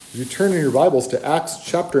You turn in your Bibles to Acts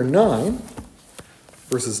chapter 9,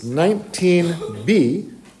 verses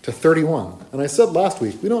 19b to 31. And I said last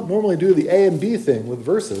week, we don't normally do the A and B thing with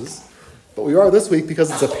verses, but we are this week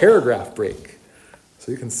because it's a paragraph break.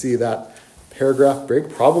 So you can see that paragraph break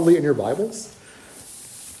probably in your Bibles.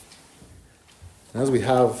 And as we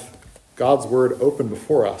have God's word open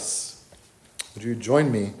before us, would you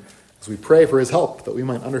join me as we pray for his help that we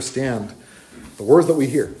might understand the words that we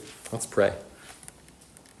hear? Let's pray.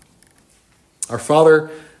 Our Father,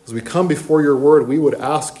 as we come before your word, we would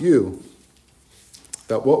ask you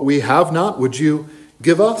that what we have not, would you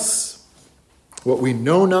give us? What we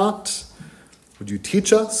know not, would you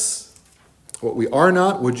teach us? What we are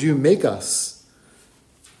not, would you make us?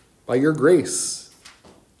 By your grace,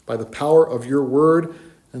 by the power of your word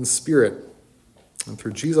and spirit, and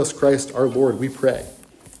through Jesus Christ our Lord, we pray.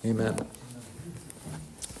 Amen.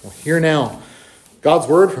 Well, hear now God's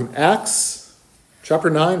word from Acts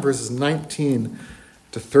chapter 9, verses 19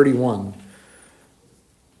 to 31.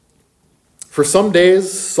 For some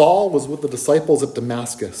days, Saul was with the disciples at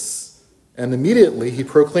Damascus, and immediately he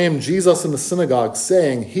proclaimed Jesus in the synagogue,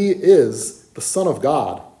 saying, "He is the Son of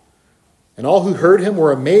God." And all who heard him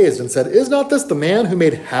were amazed and said, "Is not this the man who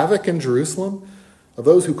made havoc in Jerusalem of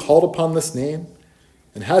those who called upon this name?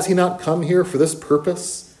 And has he not come here for this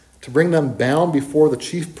purpose, to bring them bound before the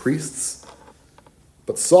chief priests?"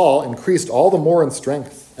 But Saul increased all the more in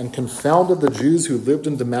strength and confounded the Jews who lived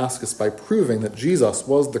in Damascus by proving that Jesus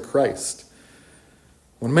was the Christ.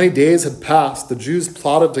 When many days had passed, the Jews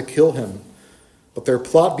plotted to kill him, but their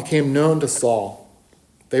plot became known to Saul.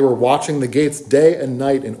 They were watching the gates day and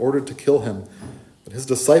night in order to kill him. But his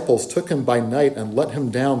disciples took him by night and let him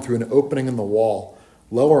down through an opening in the wall,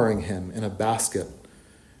 lowering him in a basket.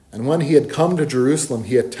 And when he had come to Jerusalem,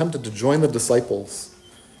 he attempted to join the disciples,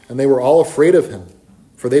 and they were all afraid of him,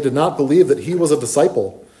 for they did not believe that he was a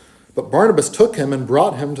disciple. But Barnabas took him and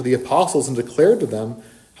brought him to the apostles and declared to them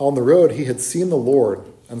how on the road he had seen the Lord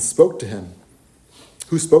and spoke to him,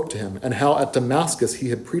 and how at Damascus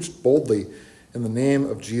he had preached boldly in the name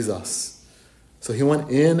of Jesus. So he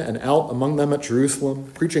went in and out among them at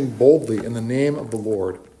Jerusalem, preaching boldly in the name of the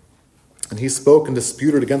Lord. And he spoke and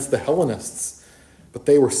disputed against the Hellenists, but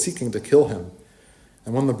they were seeking to kill him.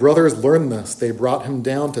 And when the brothers learned this, they brought him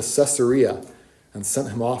down to Caesarea and sent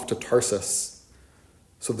him off to Tarsus.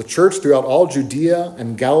 So the church throughout all Judea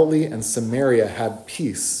and Galilee and Samaria had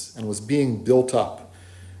peace and was being built up,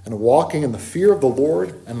 and walking in the fear of the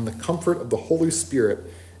Lord and in the comfort of the Holy Spirit,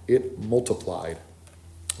 it multiplied.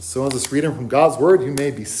 So as this reading from God's word, you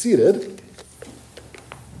may be seated.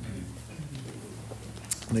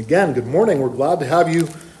 And again, good morning. We're glad to have you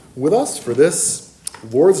with us for this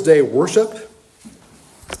Lord's Day worship.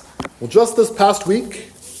 Well, just this past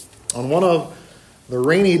week, on one of the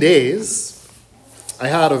rainy days, I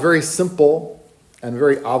had a very simple and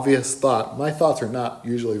very obvious thought. My thoughts are not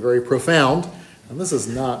usually very profound, and this is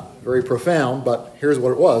not very profound, but here's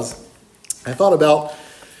what it was. I thought about,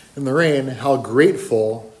 in the rain, how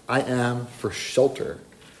grateful I am for shelter,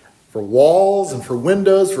 for walls and for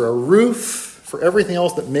windows, for a roof, for everything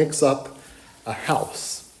else that makes up a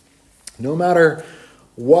house. No matter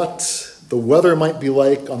what the weather might be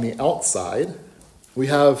like on the outside, we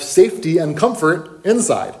have safety and comfort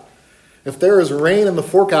inside. If there is rain in the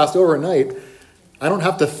forecast overnight, I don't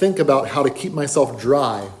have to think about how to keep myself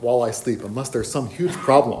dry while I sleep, unless there's some huge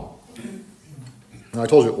problem. Now, I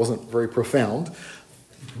told you it wasn't very profound,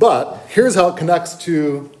 but here's how it connects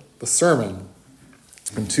to the sermon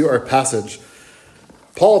and to our passage.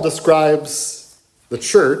 Paul describes the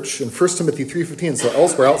church in 1 Timothy 3:15. So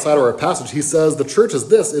elsewhere outside of our passage, he says the church is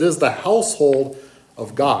this: it is the household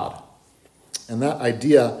of God. And that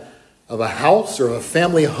idea of a house or a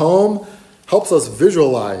family home helps us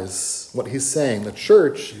visualize what he's saying. The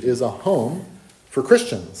church is a home for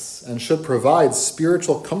Christians and should provide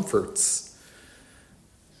spiritual comforts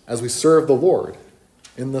as we serve the Lord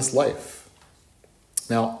in this life.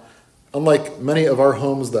 Now, unlike many of our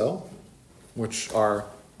homes, though, which are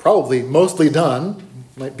probably mostly done,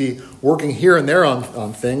 might be working here and there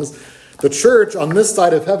on things, the church on this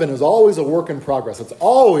side of heaven is always a work in progress. It's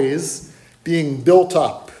always being built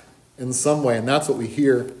up in some way. And that's what we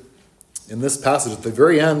hear in this passage. At the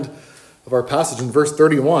very end of our passage in verse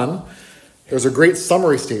 31, there's a great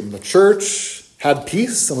summary statement. The church had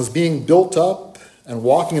peace and was being built up and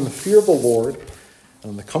walking in the fear of the Lord and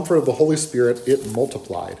in the comfort of the Holy Spirit, it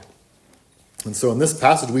multiplied. And so in this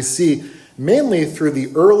passage, we see mainly through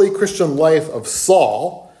the early Christian life of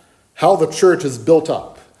Saul, how the church is built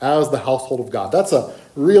up as the household of God. That's a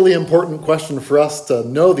really important question for us to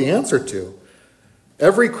know the answer to.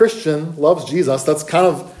 Every Christian loves Jesus. That's kind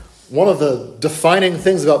of one of the defining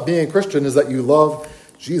things about being a Christian is that you love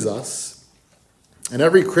Jesus. And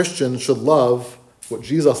every Christian should love what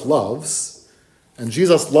Jesus loves. And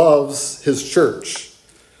Jesus loves his church.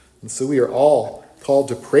 And so we are all called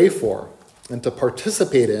to pray for and to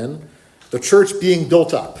participate in the church being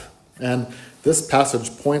built up. And this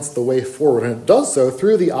passage points the way forward. And it does so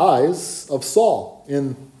through the eyes of Saul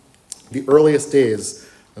in the earliest days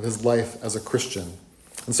of his life as a Christian.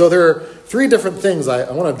 And so there are three different things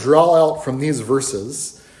I want to draw out from these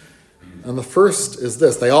verses. And the first is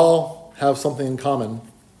this. They all have something in common.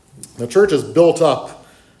 The church is built up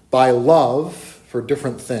by love for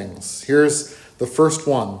different things. Here's the first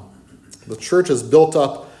one. The church is built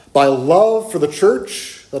up by love for the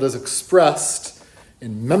church that is expressed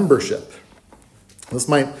in membership. This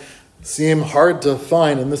might seem hard to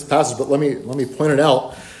find in this passage, but let me point it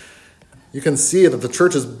out. You can see that the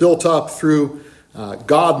church is built up through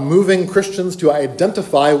God moving Christians to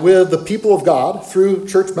identify with the people of God through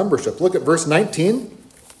church membership. Look at verse 19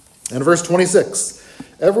 and verse 26.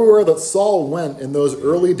 Everywhere that Saul went in those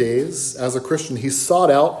early days as a Christian, he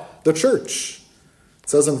sought out the church. It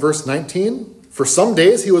says in verse 19, for some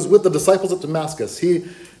days he was with the disciples at Damascus. He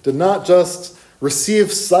did not just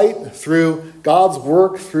receive sight through God's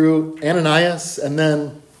work through Ananias and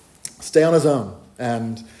then stay on his own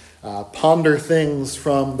and ponder things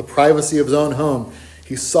from the privacy of his own home.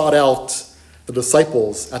 He sought out the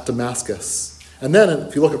disciples at Damascus. And then,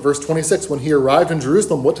 if you look at verse 26, when he arrived in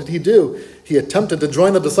Jerusalem, what did he do? He attempted to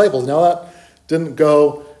join the disciples. Now that didn't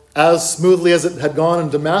go as smoothly as it had gone in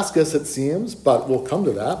Damascus, it seems, but we'll come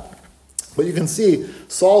to that. But you can see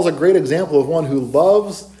Saul's a great example of one who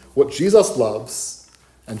loves what Jesus loves,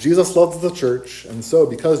 and Jesus loves the church. And so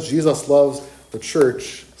because Jesus loves the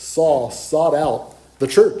church, Saul sought out the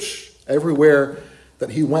church everywhere that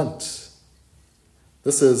he went.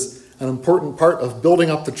 This is an important part of building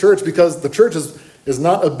up the church because the church is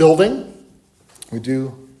not a building. We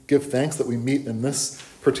do give thanks that we meet in this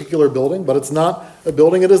particular building, but it's not a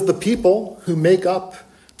building. It is the people who make up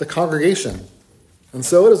the congregation. And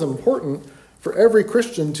so it is important for every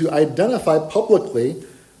Christian to identify publicly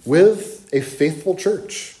with a faithful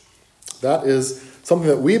church. That is something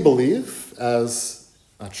that we believe as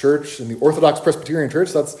a church in the Orthodox Presbyterian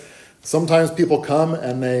Church. That's sometimes people come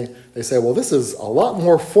and they say, well, this is a lot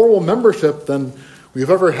more formal membership than we've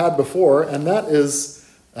ever had before, and that is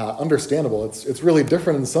understandable. It's really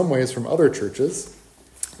different in some ways from other churches,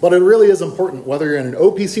 but it really is important, whether you're in an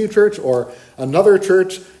OPC church or another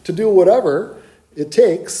church, to do whatever it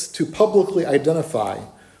takes to publicly identify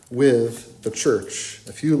with the church.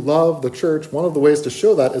 If you love the church, one of the ways to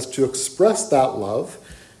show that is to express that love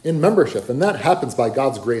in membership, and that happens by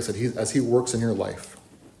God's grace as he works in your life.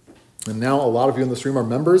 And now a lot of you in this room are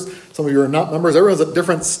members. Some of you are not members. Everyone's at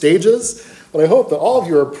different stages. But I hope that all of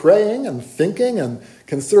you are praying and thinking and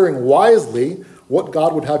considering wisely what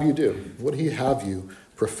God would have you do. Would he have you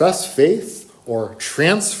profess faith or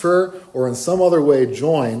transfer or in some other way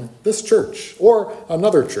join this church or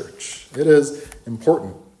another church? It is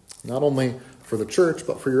important, not only for the church,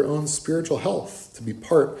 but for your own spiritual health to be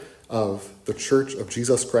part of the church of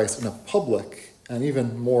Jesus Christ in a public and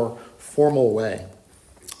even more formal way.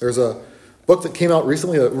 There's a book that came out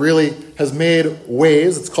recently that really has made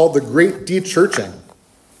waves. It's called The Great De-Churching.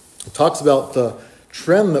 It talks about the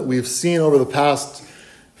trend that we've seen over the past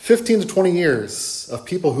 15 to 20 years of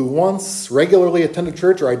people who once regularly attended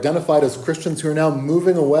church or identified as Christians who are now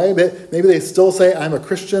moving away. Maybe they still say, I'm a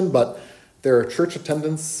Christian, but their church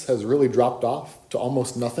attendance has really dropped off to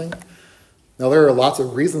almost nothing. Now, there are lots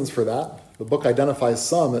of reasons for that. The book identifies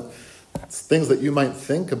some. It's things that you might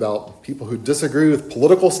think about people who disagree with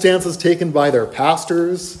political stances taken by their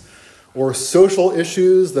pastors or social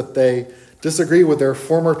issues that they disagree with their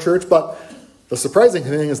former church. But the surprising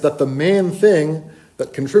thing is that the main thing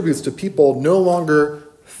that contributes to people no longer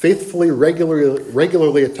faithfully,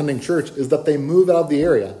 regularly attending church is that they move out of the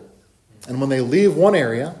area. And when they leave one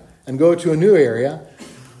area and go to a new area,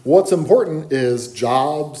 what's important is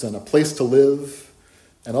jobs and a place to live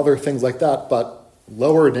and other things like that. But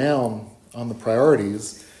lower down on the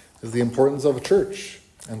priorities is the importance of a church.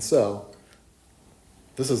 And so,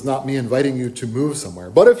 this is not me inviting you to move somewhere.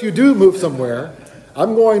 But if you do move somewhere,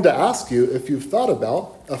 I'm going to ask you if you've thought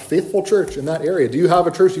about a faithful church in that area. Do you have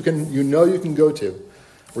a church you can go to,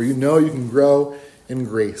 where you know you can grow in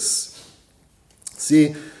grace?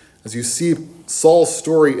 See, as you see Saul's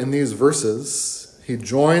story in these verses, he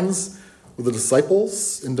joins with the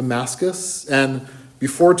disciples in Damascus, and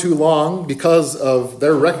before too long, because of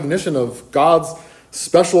their recognition of God's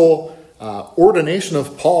special ordination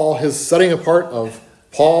of Paul, his setting apart of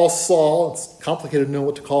Paul, Saul, it's complicated to know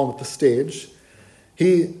what to call him at this stage,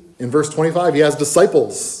 he In verse 25, he has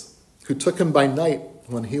disciples who took him by night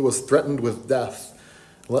when he was threatened with death,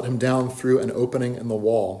 let him down through an opening in the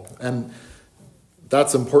wall. And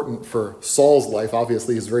that's important for Saul's life.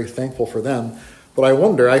 Obviously, he's very thankful for them. But I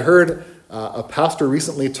wonder, I heard a pastor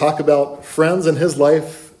recently talk about friends in his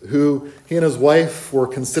life who he and his wife were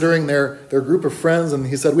considering their group of friends. And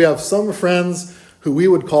he said, we have some friends who we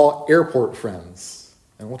would call airport friends.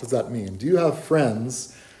 And what does that mean? Do you have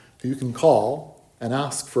friends who you can call and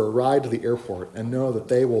ask for a ride to the airport and know that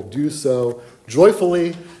they will do so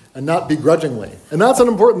joyfully and not begrudgingly? And that's an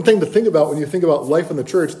important thing to think about when you think about life in the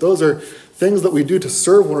church. Those are things that we do to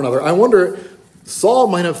serve one another. I wonder, Saul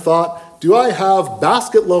might have thought, do I have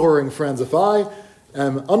basket-lowering friends? If I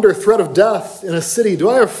am under threat of death in a city, do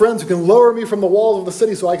I have friends who can lower me from the walls of the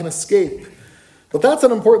city so I can escape? But that's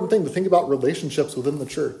an important thing to think about relationships within the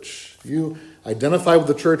church. You identify with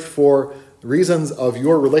the church for reasons of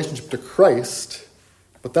your relationship to Christ,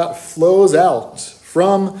 but that flows out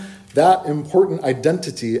from that important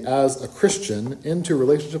identity as a Christian into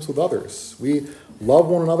relationships with others. We love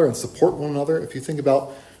one another and support one another. If you think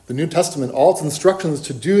about the New Testament, all its instructions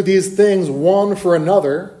to do these things one for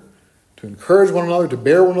another, to encourage one another, to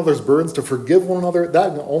bear one another's burdens, to forgive one another, that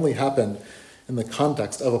can only happen in the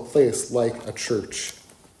context of a place like a church.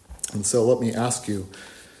 And so let me ask you,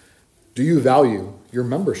 do you value your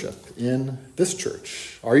membership in this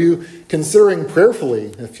church? Are you considering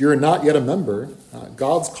prayerfully, if you're not yet a member,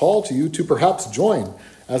 God's call to you to perhaps join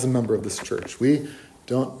as a member of this church? We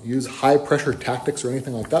don't use high-pressure tactics or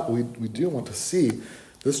anything like that, but we do want to see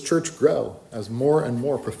this church grow as more and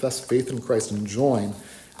more profess faith in Christ and join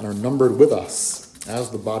and are numbered with us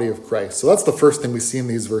as the body of Christ. So that's the first thing we see in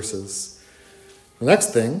these verses. The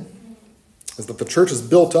next thing is that the church is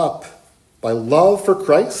built up by love for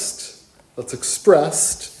Christ that's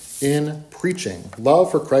expressed in preaching.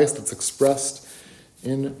 Love for Christ that's expressed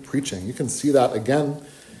in preaching. You can see that again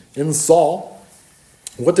in Saul.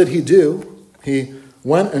 What did he do? He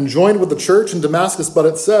went and joined with the church in Damascus, but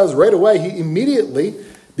it says right away he immediately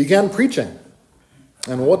began preaching.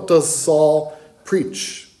 And what does Saul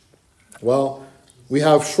preach? Well, we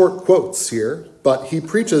have short quotes here, but he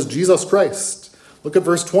preaches Jesus Christ. Look at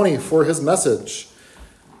verse 20 for his message.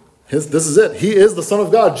 This is it. He is the Son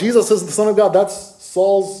of God. Jesus is the Son of God. That's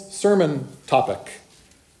Saul's sermon topic.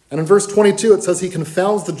 And in verse 22, it says he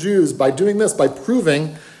confounds the Jews by doing this, by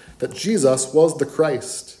proving that Jesus was the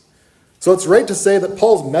Christ. So it's right to say that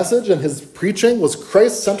Paul's message and his preaching was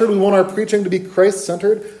Christ-centered. We want our preaching to be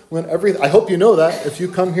Christ-centered. I hope you know that if you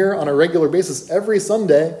come here on a regular basis every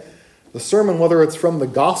Sunday, the sermon, whether it's from the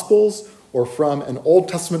Gospels or from an Old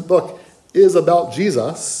Testament book, is about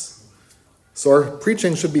Jesus. So our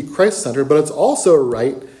preaching should be Christ-centered, but it's also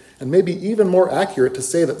right and maybe even more accurate to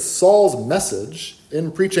say that Saul's message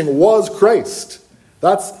in preaching was Christ.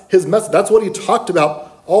 That's his message. That's what he talked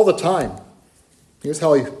about all the time. Here's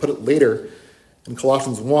how he put it later in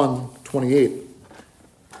Colossians 1:28.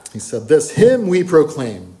 He said this, "Him we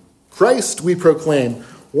proclaim, Christ we proclaim,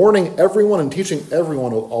 warning everyone and teaching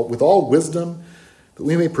everyone with all wisdom, that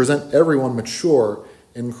we may present everyone mature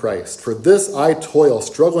in Christ. For this I toil,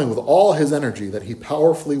 struggling with all his energy, that he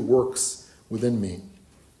powerfully works within me."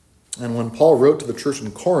 And when Paul wrote to the church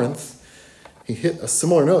in Corinth, he hit a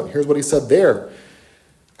similar note. Here's what he said there.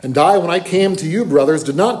 "And I, when I came to you, brothers,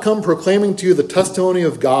 did not come proclaiming to you the testimony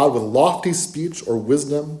of God with lofty speech or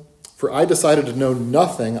wisdom, for I decided to know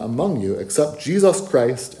nothing among you except Jesus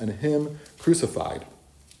Christ and him crucified."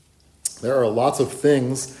 There are lots of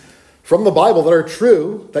things from the Bible that are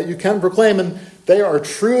true that you can proclaim, and they are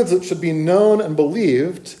truths that should be known and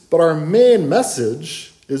believed, but our main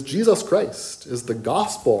message is Jesus Christ, is the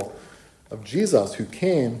gospel of Jesus who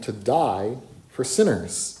came to die for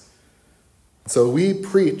sinners. So we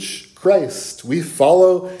preach Christ. We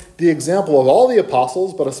follow the example of all the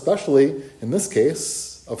apostles, but especially, in this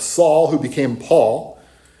case, of Saul, who became Paul,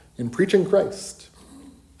 in preaching Christ.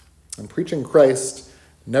 And preaching Christ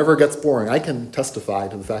never gets boring. I can testify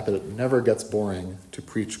to the fact that it never gets boring to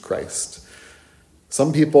preach Christ.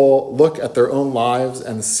 Some people look at their own lives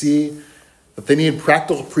and see that they need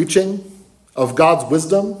practical preaching of God's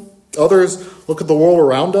wisdom. Others look at the world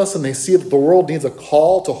around us and they see that the world needs a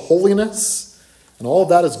call to holiness. And all of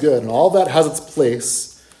that is good, and all of that has its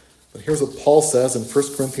place. But here's what Paul says in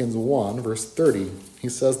 1 Corinthians 1, verse 30. He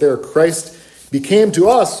says there, "Christ became to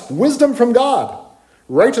us wisdom from God,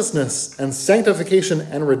 righteousness and sanctification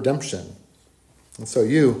and redemption." And so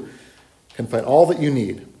you can find all that you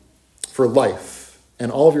need for life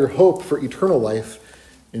and all of your hope for eternal life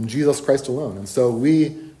in Jesus Christ alone. And so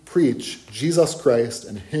we preach Jesus Christ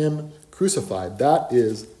and him crucified. That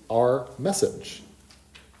is our message.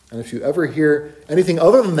 And if you ever hear anything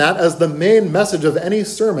other than that as the main message of any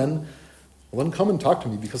sermon, well, then come and talk to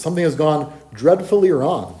me, because something has gone dreadfully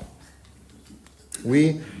wrong.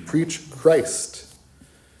 We preach Christ.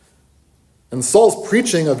 And Saul's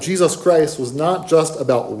preaching of Jesus Christ was not just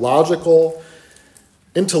about logical,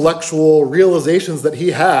 intellectual realizations that he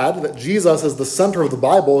had, that Jesus is the center of the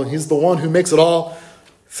Bible and he's the one who makes it all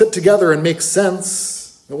fit together and make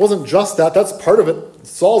sense. It wasn't just that. That's part of it.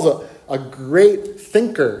 Saul's a great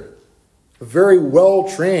thinker, very well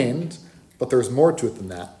trained, but there's more to it than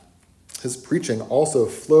that. His preaching also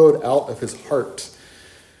flowed out of his heart.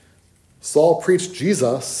 Saul preached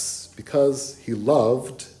Jesus because he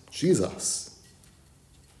loved Jesus.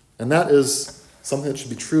 And that is something that should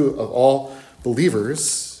be true of all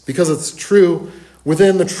believers, because it's true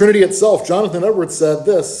within the Trinity itself. Jonathan Edwards said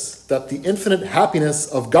this, that the infinite happiness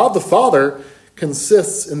of God the Father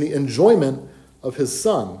consists in the enjoyment of his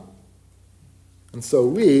Son. And so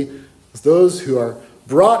we, as those who are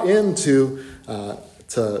brought into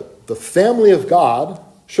to the family of God,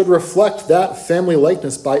 should reflect that family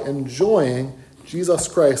likeness by enjoying Jesus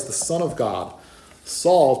Christ, the Son of God.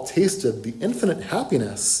 Saul tasted the infinite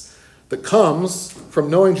happiness that comes from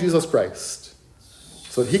knowing Jesus Christ,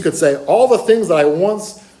 so that he could say, all the things that I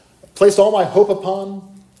once placed all my hope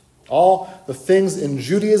upon, all the things in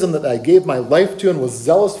Judaism that I gave my life to and was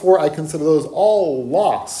zealous for, I consider those all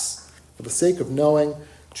loss for the sake of knowing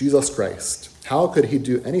Jesus Christ. How could he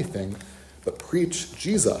do anything but preach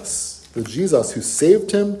Jesus, the Jesus who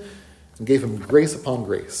saved him and gave him grace upon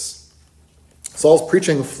grace? Saul's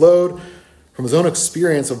preaching flowed from his own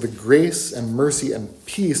experience of the grace and mercy and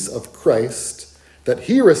peace of Christ that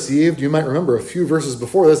he received, you might remember a few verses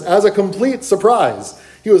before this, as a complete surprise.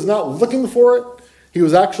 He was not looking for it. He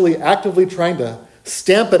was actually actively trying to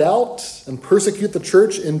stamp it out and persecute the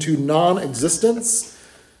church into non-existence.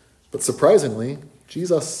 But surprisingly,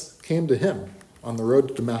 Jesus came to him on the road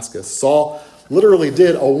to Damascus. Saul literally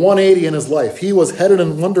did a 180 in his life. He was headed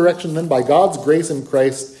in one direction, then by God's grace in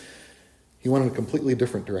Christ, he went in a completely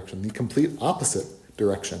different direction, the complete opposite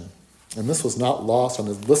direction. And this was not lost on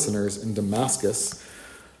his listeners in Damascus.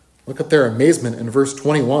 Look at their amazement in verse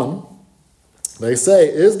 21. They say,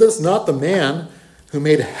 "Is this not the man who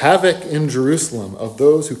made havoc in Jerusalem of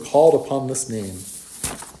those who called upon this name?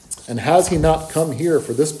 And has he not come here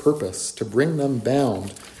for this purpose, to bring them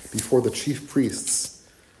bound before the chief priests?"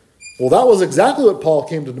 Well, that was exactly what Paul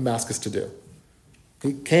came to Damascus to do.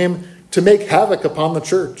 He came to make havoc upon the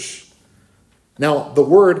church. Now, the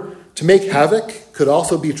word to make havoc could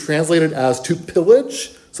also be translated as to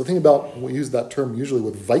pillage. So think about, we use that term usually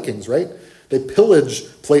with Vikings, right? They pillage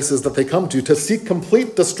places that they come to seek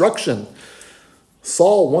complete destruction.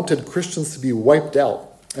 Saul wanted Christians to be wiped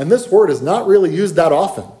out. And this word is not really used that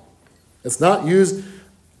often. It's not used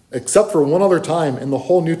except for one other time in the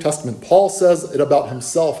whole New Testament. Paul says it about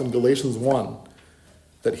himself in Galatians 1,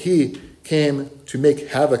 that he came to make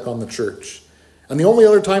havoc on the church. And the only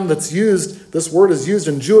other time that's used, this word is used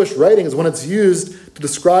in Jewish writing, is when it's used to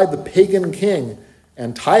describe the pagan king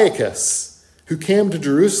Antiochus, who came to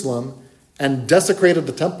Jerusalem and desecrated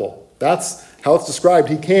the temple. That's how it's described.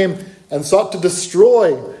 He came and sought to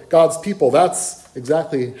destroy God's people. That's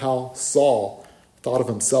exactly how Saul thought of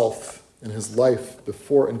himself in his life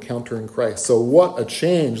before encountering Christ. So what a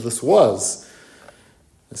change this was.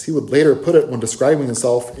 As he would later put it when describing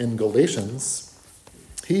himself in Galatians,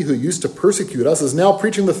 he who used to persecute us is now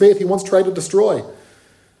preaching the faith he once tried to destroy.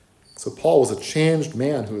 So Paul was a changed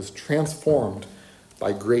man who was transformed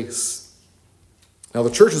by grace. Now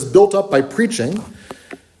the church is built up by preaching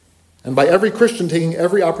and by every Christian taking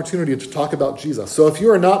every opportunity to talk about Jesus. So if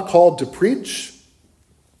you are not called to preach,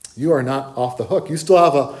 you are not off the hook. You still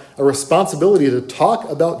have a responsibility to talk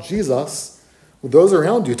about Jesus with those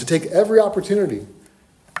around you, to take every opportunity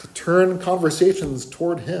to turn conversations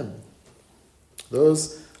toward him.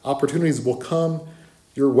 Those opportunities will come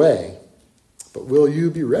your way, but will you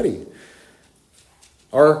be ready?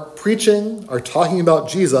 Our preaching, our talking about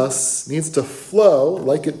Jesus needs to flow,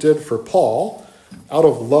 like it did for Paul, out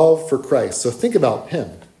of love for Christ. So think about him.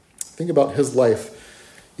 Think about his life.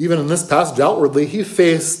 Even in this passage outwardly, he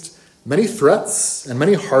faced many threats and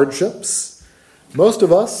many hardships. Most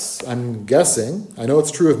of us, I'm guessing, I know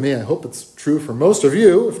it's true of me, I hope it's true for most of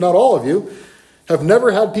you, if not all of you, have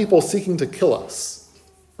never had people seeking to kill us,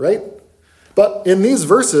 right? But in these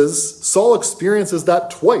verses, Saul experiences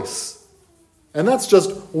that twice. And that's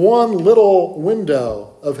just one little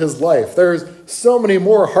window of his life. There's so many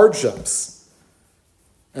more hardships.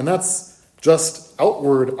 And that's just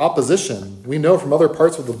outward opposition. We know from other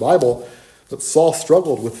parts of the Bible that Saul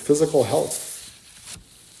struggled with physical health.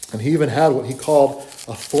 And he even had what he called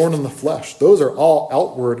a thorn in the flesh. Those are all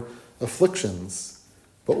outward afflictions.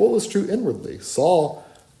 But what was true inwardly? Saul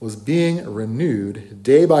was being renewed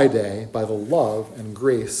day by day by the love and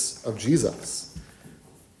grace of Jesus.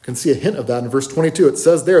 You can see a hint of that in verse 22. It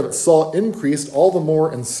says there that Saul increased all the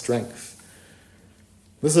more in strength.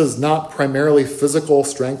 This is not primarily physical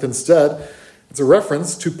strength. Instead, it's a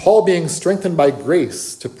reference to Paul being strengthened by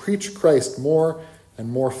grace to preach Christ more and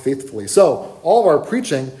more faithfully. So, all of our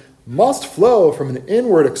preaching must flow from an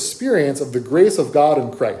inward experience of the grace of God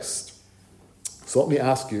in Christ. So let me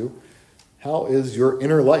ask you, how is your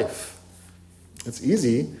inner life? It's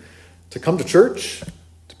easy to come to church,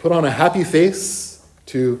 to put on a happy face,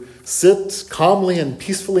 to sit calmly and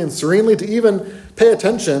peacefully and serenely, to even pay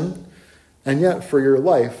attention, and yet for your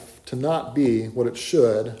life to not be what it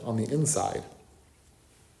should on the inside.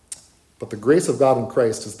 But the grace of God in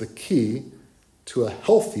Christ is the key to a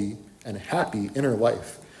healthy and happy inner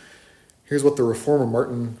life. Here's what the reformer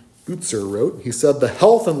Martin Bucer wrote. He said, "The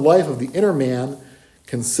health and life of the inner man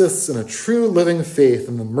consists in a true living faith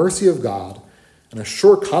in the mercy of God and a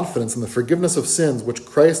sure confidence in the forgiveness of sins which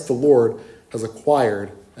Christ the Lord has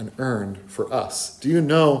acquired and earned for us." Do you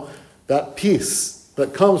know that peace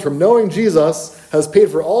that comes from knowing Jesus has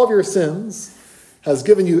paid for all of your sins, has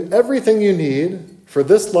given you everything you need for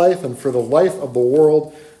this life and for the life of the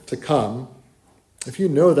world to come? If you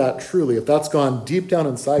know that truly, if that's gone deep down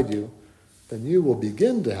inside you, then you will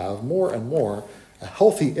begin to have more and more a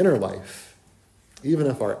healthy inner life, even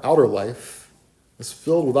if our outer life is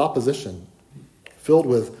filled with opposition, filled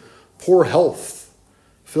with poor health,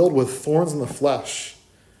 filled with thorns in the flesh.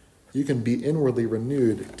 You can be inwardly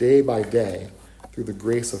renewed day by day through the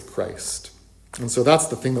grace of Christ. And so that's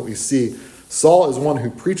the thing that we see. Saul is one who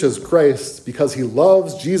preaches Christ because he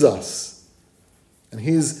loves Jesus, and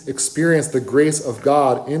he's experienced the grace of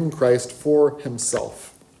God in Christ for himself.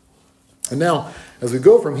 And now, as we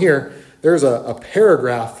go from here, there's a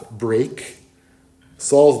paragraph break.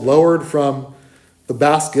 Saul's lowered from the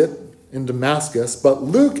basket in Damascus, but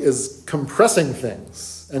Luke is compressing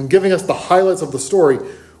things and giving us the highlights of the story.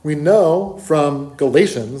 We know from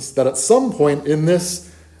Galatians that at some point in this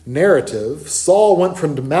narrative, Saul went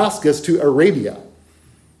from Damascus to Arabia.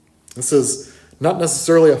 This is not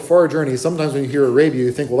necessarily a far journey. Sometimes when you hear Arabia,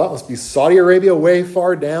 you think, well, that must be Saudi Arabia, way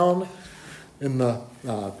far down in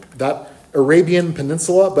that Arabian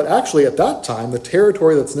peninsula. But actually, at that time, the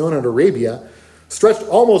territory that's known as Arabia stretched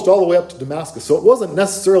almost all the way up to Damascus. So it wasn't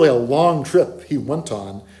necessarily a long trip he went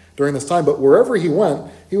on during this time. But wherever he went,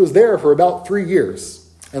 he was there for about 3 years.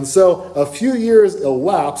 And so a few years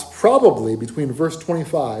elapsed probably between verse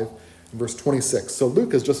 25 and verse 26. So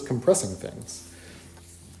Luke is just compressing things.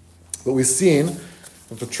 But we've seen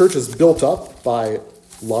that the church is built up by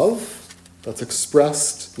love that's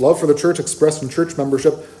expressed, love for the church expressed in church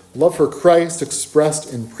membership, love for Christ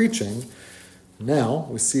expressed in preaching. Now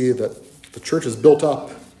we see that the church is built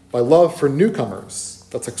up by love for newcomers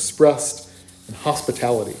that's expressed in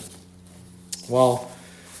hospitality. While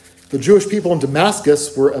the Jewish people in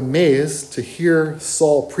Damascus were amazed to hear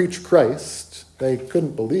Saul preach Christ, they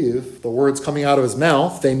couldn't believe the words coming out of his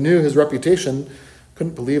mouth. They knew his reputation,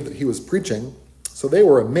 couldn't believe that he was preaching. So they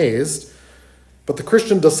were amazed. But the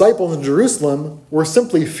Christian disciples in Jerusalem were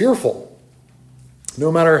simply fearful. No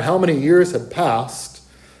matter how many years had passed,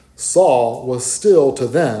 Saul was still to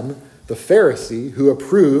them the Pharisee who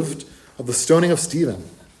approved of the stoning of Stephen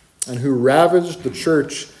and who ravaged the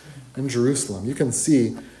church in Jerusalem. You can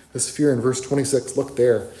see this fear in verse 26. Look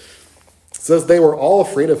there. It says they were all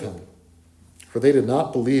afraid of him, for they did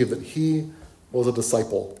not believe that he was a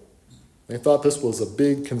disciple. They thought this was a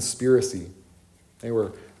big conspiracy. They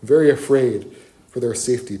were very afraid for their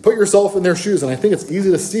safety. Put yourself in their shoes, and I think it's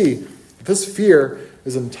easy to see that this fear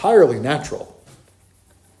is entirely natural.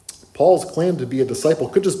 Paul's claim to be a disciple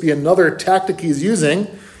could just be another tactic he's using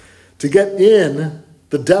to get in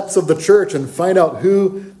the depths of the church and find out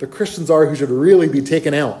who the Christians are who should really be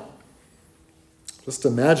taken out. Just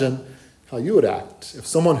imagine how you would act if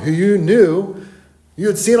someone who you knew, you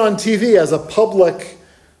had seen on TV as a public,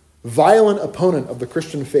 violent opponent of the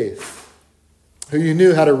Christian faith, who you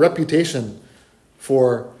knew had a reputation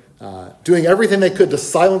for doing everything they could to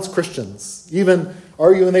silence Christians, even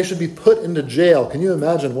arguing they should be put into jail. Can you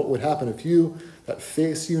imagine what would happen if you, that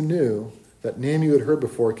face you knew, that name you had heard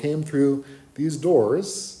before, came through these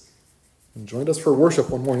doors and joined us for worship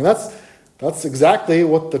one morning? That's exactly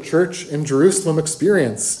what the church in Jerusalem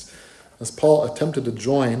experienced as Paul attempted to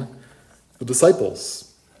join the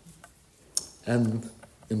disciples. And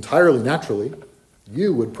entirely naturally,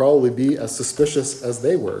 you would probably be as suspicious as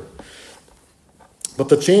they were. But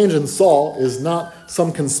the change in Saul is not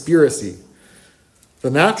some conspiracy. The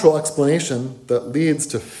natural explanation that leads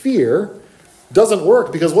to fear doesn't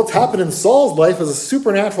work because what's happened in Saul's life is a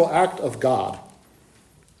supernatural act of God.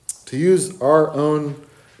 To use our own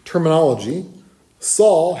terminology,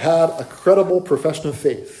 Saul had a credible profession of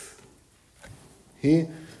faith. He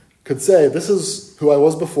could say, this is who I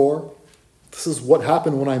was before. This is what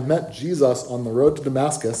happened when I met Jesus on the road to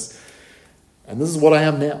Damascus. And this is what I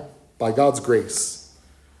am now, by God's grace.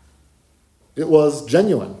 It was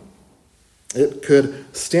genuine. It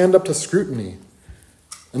could stand up to scrutiny.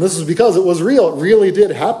 And this is because it was real. It really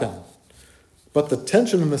did happen. But the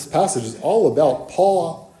tension in this passage is all about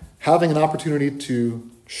Paul having an opportunity to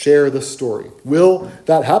share this story. Will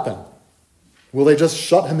that happen? Will they just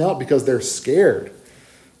shut him out because they're scared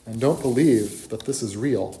and don't believe that this is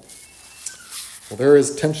real? Well, there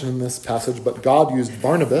is tension in this passage, but God used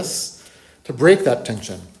Barnabas to break that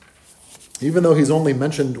tension. Even though he's only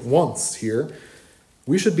mentioned once here,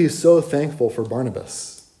 we should be so thankful for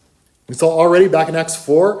Barnabas. We saw already back in Acts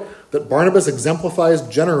 4 that Barnabas exemplifies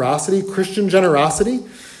generosity, Christian generosity,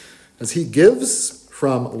 as he gives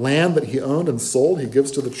from land that he owned and sold, he gives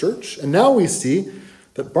to the church. And now we see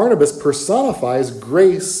that Barnabas personifies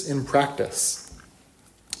grace in practice.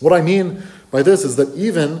 What I mean by this is that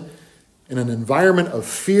even in an environment of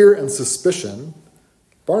fear and suspicion,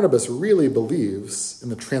 Barnabas really believes in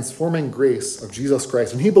the transforming grace of Jesus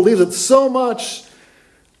Christ. And he believes it so much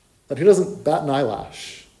that he doesn't bat an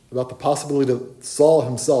eyelash about the possibility that Saul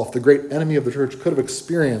himself, the great enemy of the church, could have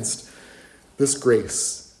experienced this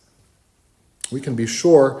grace. We can be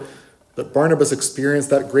sure that Barnabas experienced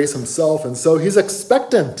that grace himself, and so he's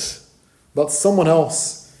expectant about someone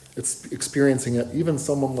else experiencing it, even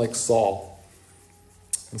someone like Saul.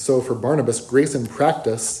 And so for Barnabas, grace in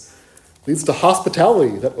practice leads to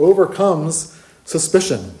hospitality that overcomes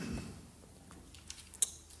suspicion.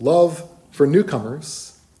 Love for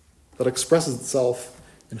newcomers that expresses itself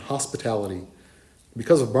in hospitality.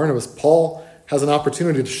 Because of Barnabas, Paul has an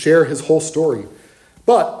opportunity to share his whole story.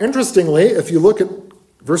 But interestingly, if you look at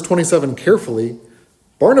verse 27 carefully,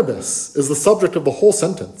 Barnabas is the subject of the whole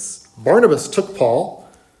sentence. Barnabas took Paul,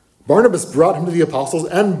 Barnabas brought him to the apostles,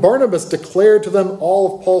 and Barnabas declared to them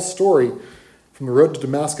all of Paul's story from the road to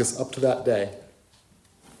Damascus up to that day.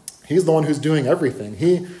 He's the one who's doing everything.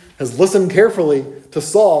 He has listened carefully to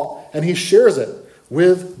Saul, and he shares it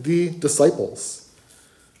with the disciples.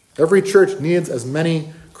 Every church needs as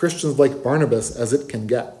many Christians like Barnabas as it can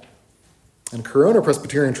get. And Corona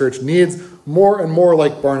Presbyterian Church needs more and more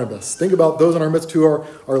like Barnabas. Think about those in our midst who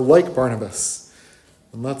are like Barnabas.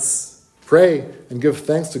 And let's pray and give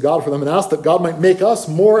thanks to God for them and ask that God might make us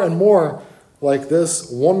more and more like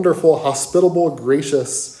this wonderful, hospitable,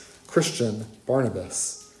 gracious Christian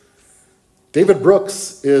Barnabas. David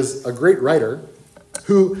Brooks is a great writer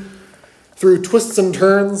who, through twists and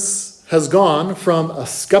turns, has gone from a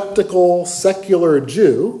skeptical, secular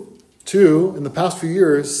Jew to, in the past few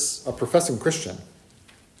years, a professing Christian.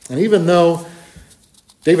 And even though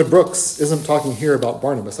David Brooks isn't talking here about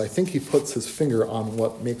Barnabas, I think he puts his finger on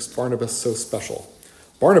what makes Barnabas so special.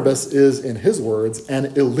 Barnabas is, in his words,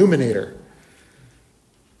 an illuminator.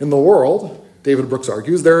 In the world, David Brooks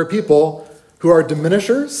argues, there are people who are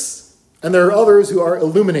diminishers, and there are others who are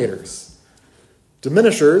illuminators.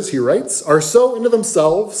 Diminishers, he writes, are so into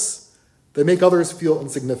themselves, they make others feel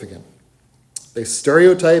insignificant. They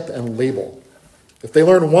stereotype and label. If they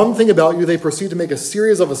learn one thing about you, they proceed to make a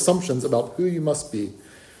series of assumptions about who you must be.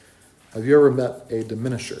 Have you ever met a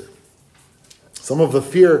diminisher? Some of the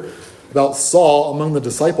fear about Saul among the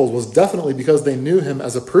disciples was definitely because they knew him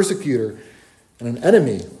as a persecutor and an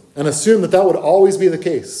enemy and assumed that would always be the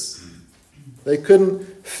case. They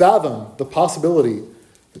couldn't fathom the possibility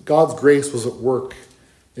that God's grace was at work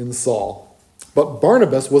in Saul. But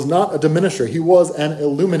Barnabas was not a diminisher. He was an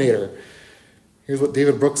illuminator. Here's what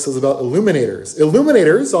David Brooks says about illuminators.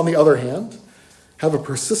 Illuminators, on the other hand, have a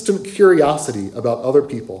persistent curiosity about other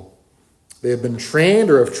people. They have been trained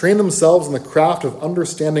or have trained themselves in the craft of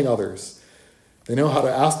understanding others. They know how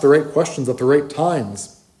to ask the right questions at the right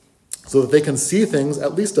times so that they can see things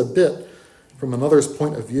at least a bit from another's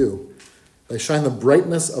point of view. They shine the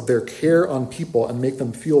brightness of their care on people and make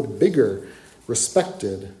them feel bigger,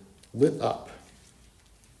 respected, lit up.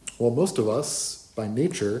 Well, most of us, by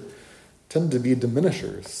nature, tend to be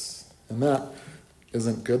diminishers, and that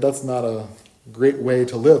isn't good. That's not a great way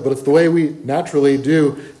to live, but it's the way we naturally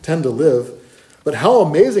do tend to live. But how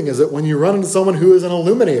amazing is it when you run into someone who is an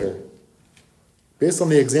illuminator? Based on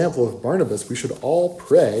the example of Barnabas, we should all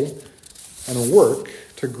pray and work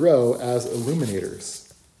to grow as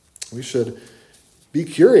illuminators. We should be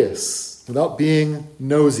curious without being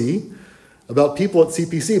nosy about people at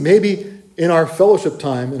CPC. Maybe in our fellowship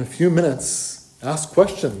time in a few minutes, Ask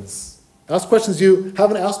questions. Ask questions you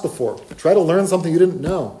haven't asked before. Try to learn something you didn't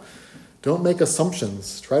know. Don't make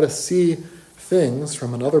assumptions. Try to see things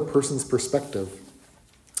from another person's perspective.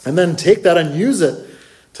 And then take that and use it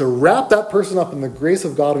to wrap that person up in the grace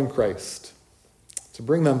of God in Christ, to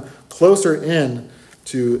bring them closer in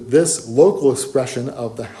to this local expression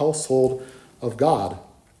of the household of God.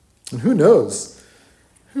 And who knows?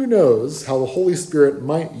 Who knows how the Holy Spirit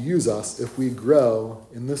might use us if we grow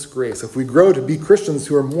in this grace, if we grow to be Christians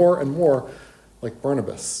who are more and more like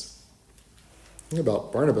Barnabas. Think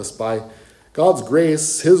about Barnabas. By God's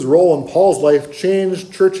grace, his role in Paul's life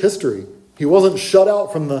changed church history. He wasn't shut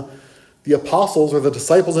out from the apostles or the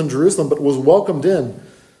disciples in Jerusalem, but was welcomed in.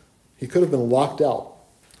 He could have been locked out,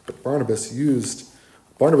 but Barnabas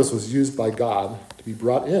was used by God to be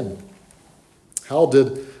brought in. How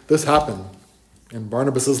did this happen in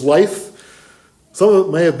Barnabas' life? Some of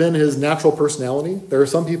it may have been his natural personality. There are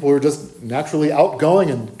some people who are just naturally outgoing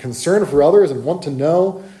and concerned for others and want to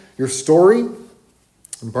know your story.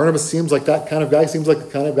 And Barnabas seems like that kind of guy, seems like the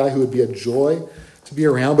kind of guy who would be a joy to be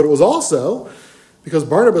around. But it was also because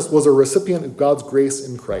Barnabas was a recipient of God's grace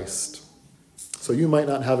in Christ. So you might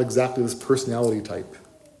not have exactly this personality type,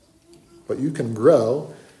 but you can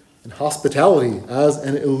grow in hospitality as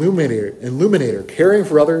an illuminator, caring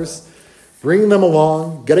for others, bringing them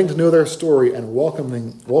along, getting to know their story, and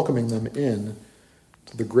welcoming them in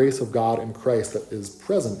to the grace of God in Christ that is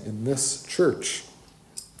present in this church.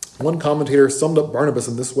 One commentator summed up Barnabas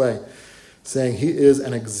in this way, saying he is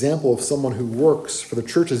an example of someone who works for the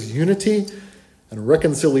church's unity and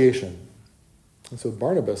reconciliation. And so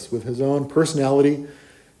Barnabas, with his own personality,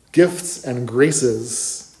 gifts, and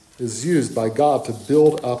graces, is used by God to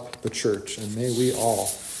build up the church. And may we all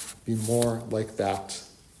be more like that.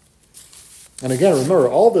 And again, remember,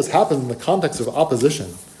 all this happened in the context of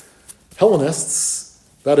opposition. Hellenists,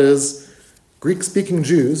 that is, Greek-speaking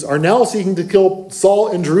Jews, are now seeking to kill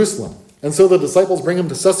Saul in Jerusalem. And so the disciples bring him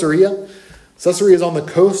to Caesarea. Caesarea is on the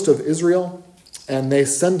coast of Israel, and they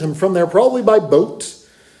send him from there, probably by boat,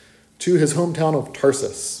 to his hometown of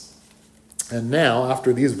Tarsus. And now,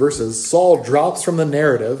 after these verses, Saul drops from the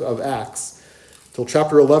narrative of Acts till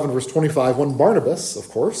chapter 11, verse 25, when Barnabas, of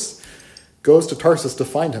course, goes to Tarsus to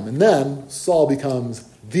find him. And then Saul becomes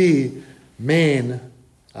the main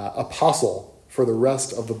apostle for the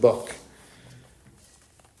rest of the book.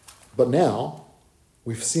 But now,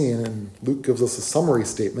 we've seen, and Luke gives us a summary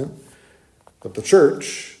statement, that the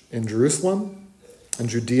church in Jerusalem and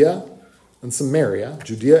Judea and Samaria,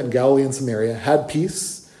 Judea and Galilee and Samaria, had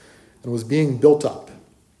peace and was being built up.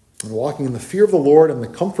 And walking in the fear of the Lord and the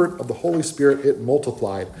comfort of the Holy Spirit, it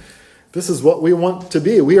multiplied. This is what we want to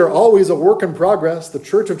be. We are always a work in progress. The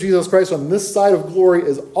Church of Jesus Christ on this side of glory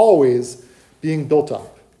is always being built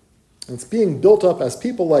up. And it's being built up as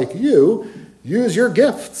people like you use your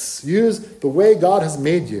gifts, use the way God has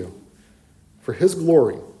made you for his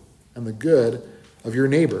glory and the good of your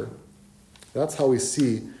neighbor. That's how we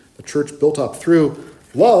see the church built up, through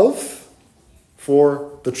love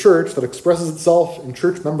for the church that expresses itself in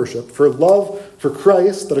church membership, for love for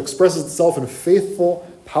Christ that expresses itself in faithful,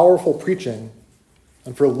 powerful preaching,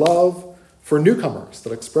 and for love for newcomers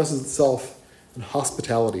that expresses itself in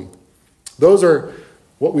hospitality. Those are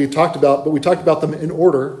what we talked about, but we talked about them in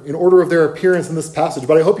order of their appearance in this passage.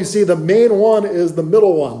 But I hope you see the main one is the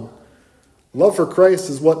middle one. Love for Christ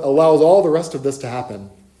is what allows all the rest of this to happen.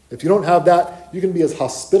 If you don't have that, you can be as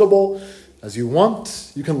hospitable as you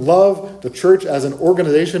want. You can love the church as an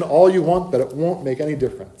organization all you want, but it won't make any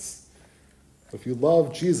difference. If you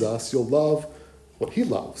love Jesus, you'll love what he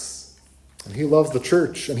loves. And he loves the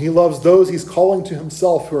church, and he loves those he's calling to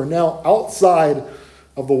himself who are now outside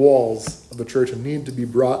of the walls of the church and need to be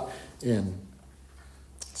brought in.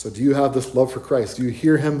 So do you have this love for Christ? Do you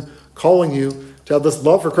hear him calling you to have this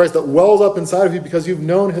love for Christ that wells up inside of you because you've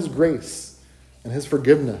known his grace and his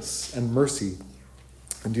forgiveness and mercy?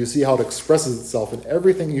 And do you see how it expresses itself in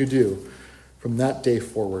everything you do from that day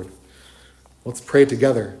forward? Let's pray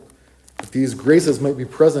together that these graces might be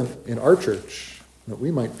present in our church, that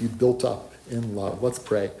we might be built up in love. Let's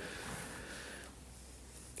pray.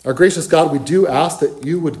 Our gracious God, we do ask that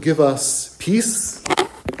you would give us peace,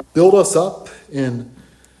 build us up in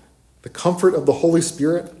the comfort of the Holy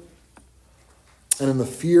Spirit and in the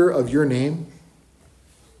fear of your name.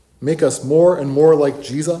 Make us more and more like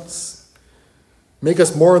Jesus. Make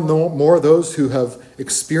us more and more those who have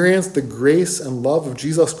experienced the grace and love of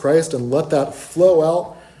Jesus Christ, and let that flow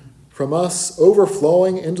out from us,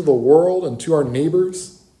 overflowing into the world and to our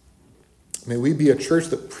neighbors. May we be a church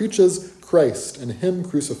that preaches Christ and him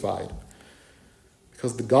crucified,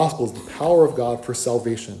 because the gospel is the power of God for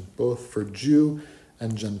salvation, both for Jew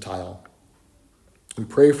and Gentile. We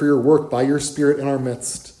pray for your work by your Spirit in our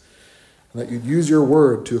midst, and that you'd use your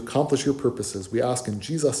word to accomplish your purposes. We ask in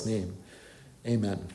Jesus' name, amen.